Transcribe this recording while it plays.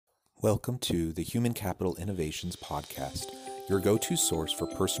Welcome to the Human Capital Innovations Podcast, your go-to source for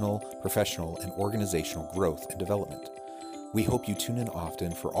personal, professional, and organizational growth and development. We hope you tune in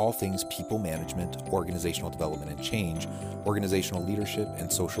often for all things people management, organizational development and change, organizational leadership,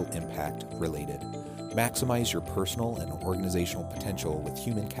 and social impact related. Maximize your personal and organizational potential with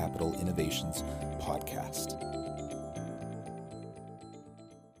Human Capital Innovations Podcast.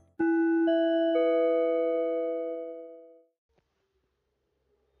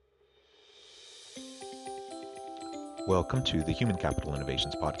 Welcome to the Human Capital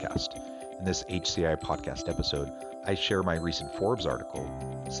Innovations Podcast. In this HCI podcast episode, I share my recent Forbes article,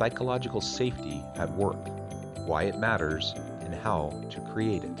 Psychological Safety at Work, Why It Matters, and How to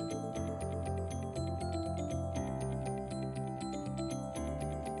Create It.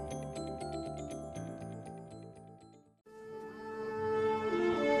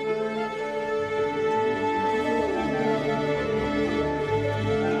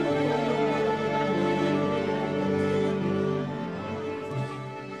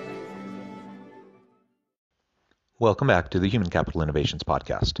 Welcome back to the Human Capital Innovations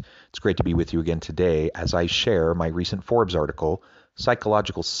Podcast. It's great to be with you again today as I share my recent Forbes article,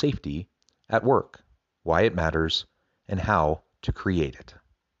 Psychological Safety at Work, Why It Matters, and How to Create It.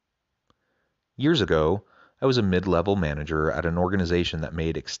 Years ago, I was a mid-level manager at an organization that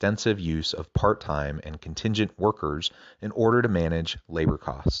made extensive use of part-time and contingent workers in order to manage labor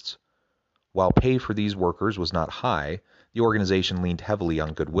costs. While pay for these workers was not high, the organization leaned heavily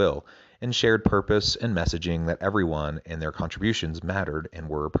on goodwill and shared purpose and messaging that everyone and their contributions mattered and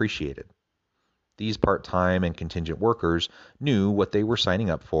were appreciated. These part-time and contingent workers knew what they were signing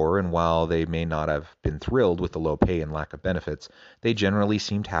up for, and while they may not have been thrilled with the low pay and lack of benefits, they generally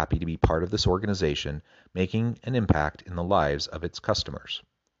seemed happy to be part of this organization, making an impact in the lives of its customers.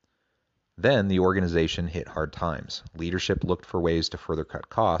 Then the organization hit hard times. Leadership looked for ways to further cut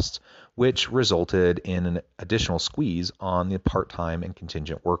costs, which resulted in an additional squeeze on the part-time and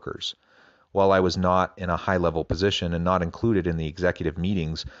contingent workers. While I was not in a high-level position and not included in the executive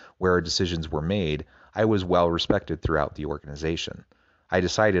meetings where decisions were made, I was well respected throughout the organization. I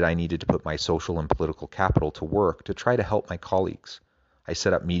decided I needed to put my social and political capital to work to try to help my colleagues. I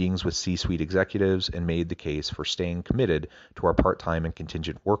set up meetings with C-suite executives and made the case for staying committed to our part-time and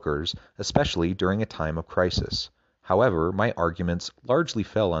contingent workers, especially during a time of crisis. However, my arguments largely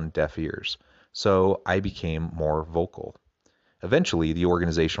fell on deaf ears, so I became more vocal. Eventually, the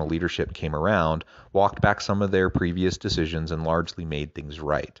organizational leadership came around, walked back some of their previous decisions, and largely made things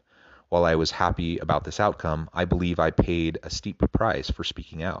right. While I was happy about this outcome, I believe I paid a steep price for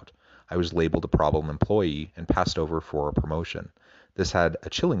speaking out. I was labeled a problem employee and passed over for a promotion. This had a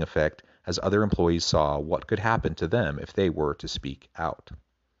chilling effect as other employees saw what could happen to them if they were to speak out.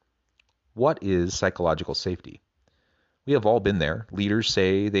 What is psychological safety? We have all been there. Leaders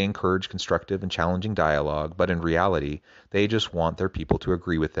say they encourage constructive and challenging dialogue, but in reality, they just want their people to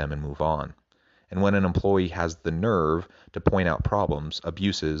agree with them and move on. And when an employee has the nerve to point out problems,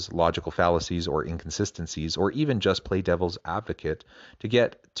 abuses, logical fallacies, or inconsistencies, or even just play devil's advocate to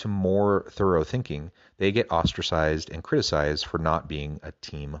get to more thorough thinking, they get ostracized and criticized for not being a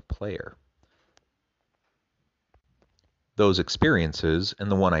team player. Those experiences,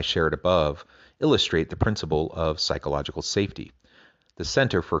 and the one I shared above, illustrate the principle of psychological safety. The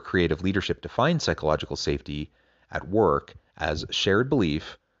Center for Creative Leadership defines psychological safety at work as shared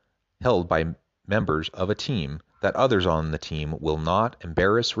belief held by members of a team that others on the team will not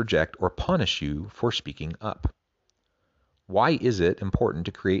embarrass, reject, or punish you for speaking up. Why is it important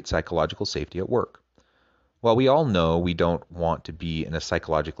to create psychological safety at work? Well, we all know we don't want to be in a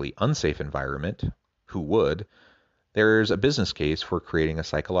psychologically unsafe environment. Who would? There's a business case for creating a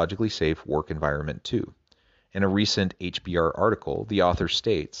psychologically safe work environment too. In a recent HBR article, the author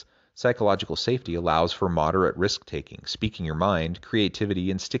states, psychological safety allows for moderate risk-taking, speaking your mind,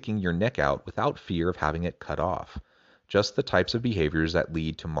 creativity, and sticking your neck out without fear of having it cut off. Just the types of behaviors that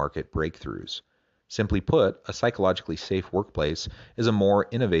lead to market breakthroughs. Simply put, a psychologically safe workplace is a more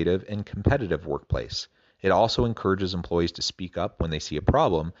innovative and competitive workplace. It also encourages employees to speak up when they see a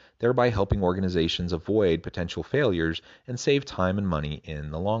problem, thereby helping organizations avoid potential failures and save time and money in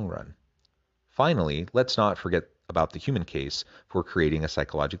the long run. Finally, let's not forget about the human case for creating a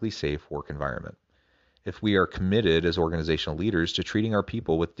psychologically safe work environment. If we are committed as organizational leaders to treating our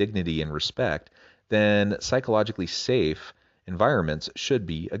people with dignity and respect, then psychologically safe environments should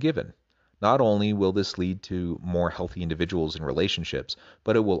be a given. Not only will this lead to more healthy individuals and relationships,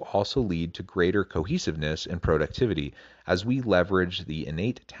 but it will also lead to greater cohesiveness and productivity as we leverage the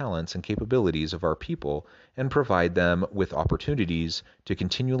innate talents and capabilities of our people and provide them with opportunities to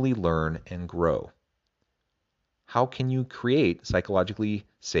continually learn and grow. how can you create psychologically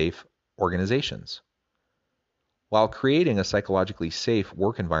safe organizations? While creating a psychologically safe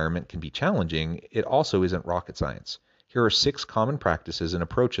work environment can be challenging, it also isn't rocket science. Here are 6 common practices and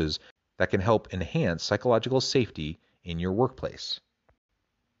approaches that can help enhance psychological safety in your workplace.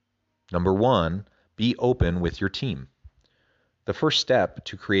 Number 1, be open with your team. The first step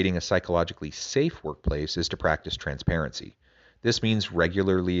to creating a psychologically safe workplace is to practice transparency. This means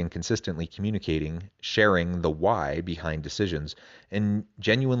regularly and consistently communicating, sharing the why behind decisions, and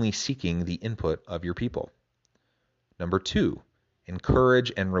genuinely seeking the input of your people. Number 2,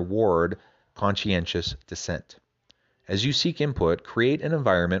 encourage and reward conscientious dissent. As you seek input, create an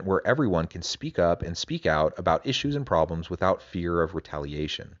environment where everyone can speak up and speak out about issues and problems without fear of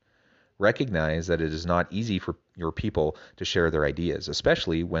retaliation. Recognize that it is not easy for your people to share their ideas,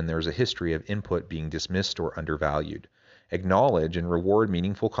 especially when there's a history of input being dismissed or undervalued. Acknowledge and reward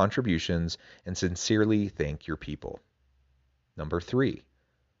meaningful contributions and sincerely thank your people. Number 3,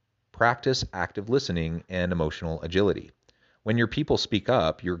 practice active listening and emotional agility. When your people speak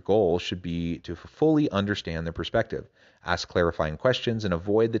up, your goal should be to fully understand their perspective, ask clarifying questions, and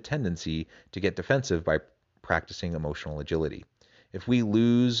avoid the tendency to get defensive by practicing emotional agility. If we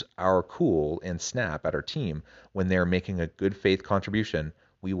lose our cool and snap at our team when they're making a good faith contribution,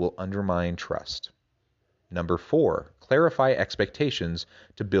 we will undermine trust. Number 4, clarify expectations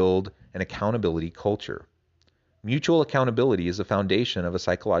to build an accountability culture. Mutual accountability is the foundation of a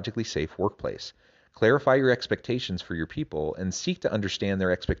psychologically safe workplace. Clarify your expectations for your people and seek to understand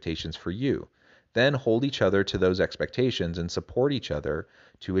their expectations for you. Then hold each other to those expectations and support each other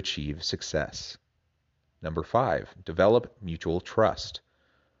to achieve success. Number 5, develop mutual trust.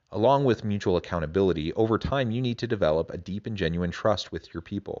 Along with mutual accountability, over time you need to develop a deep and genuine trust with your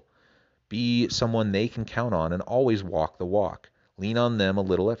people. Be someone they can count on and always walk the walk. Lean on them a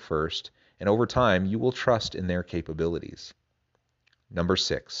little at first, and over time you will trust in their capabilities. Number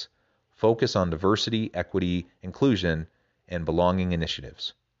 6, focus on diversity, equity, inclusion, and belonging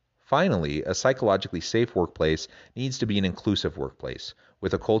initiatives. Finally, a psychologically safe workplace needs to be an inclusive workplace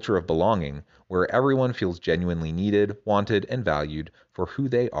with a culture of belonging where everyone feels genuinely needed, wanted, and valued for who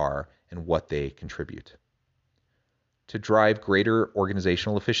they are and what they contribute. To drive greater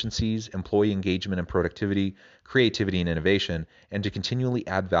organizational efficiencies, employee engagement and productivity, creativity and innovation, and to continually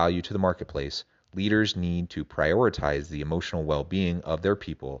add value to the marketplace, leaders need to prioritize the emotional well-being of their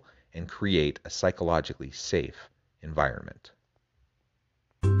people and create a psychologically safe environment.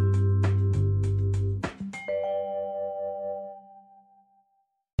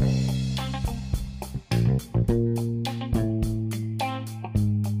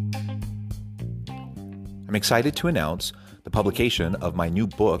 I'm excited to announce the publication of my new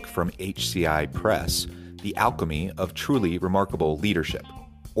book from HCI Press, The Alchemy of Truly Remarkable Leadership: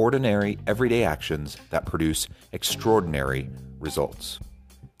 Ordinary, Everyday Actions That Produce Extraordinary Results.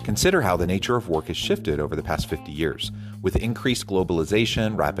 Consider how the nature of work has shifted over the past 50 years. With increased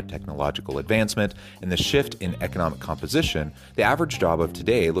globalization, rapid technological advancement, and the shift in economic composition, the average job of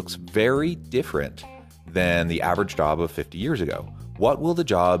today looks very different than the average job of 50 years ago. What will the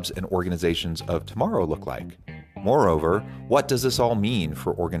jobs and organizations of tomorrow look like? Moreover, what does this all mean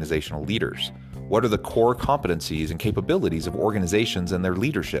for organizational leaders? What are the core competencies and capabilities of organizations and their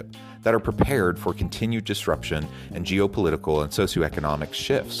leadership that are prepared for continued disruption and geopolitical and socioeconomic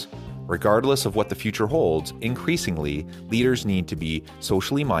shifts? Regardless of what the future holds, increasingly, leaders need to be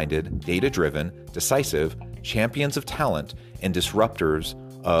socially minded, data-driven, decisive, champions of talent, and disruptors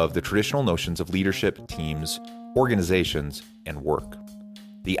of the traditional notions of leadership, teams, organizations, and work.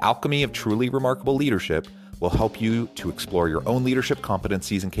 The Alchemy of Truly Remarkable Leadership will help you to explore your own leadership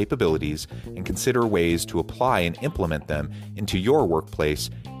competencies and capabilities and consider ways to apply and implement them into your workplace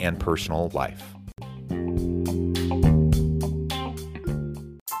and personal life.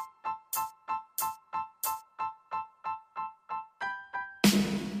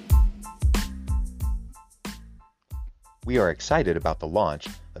 We are excited about the launch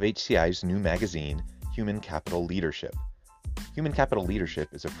of HCI's new magazine, Human Capital Leadership. Human Capital Leadership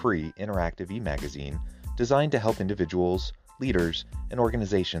is a free, interactive e-magazine designed to help individuals, leaders, and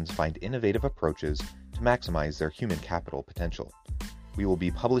organizations find innovative approaches to maximize their human capital potential. We will be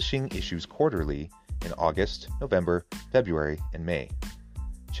publishing issues quarterly in August, November, February, and May.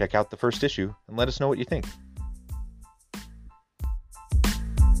 Check out the first issue and let us know what you think.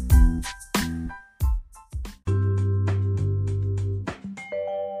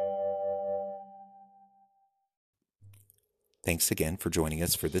 Thanks again for joining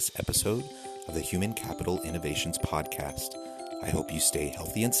us for this episode of the Human Capital Innovations Podcast. I hope you stay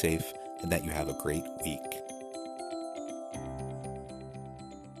healthy and safe and that you have a great week.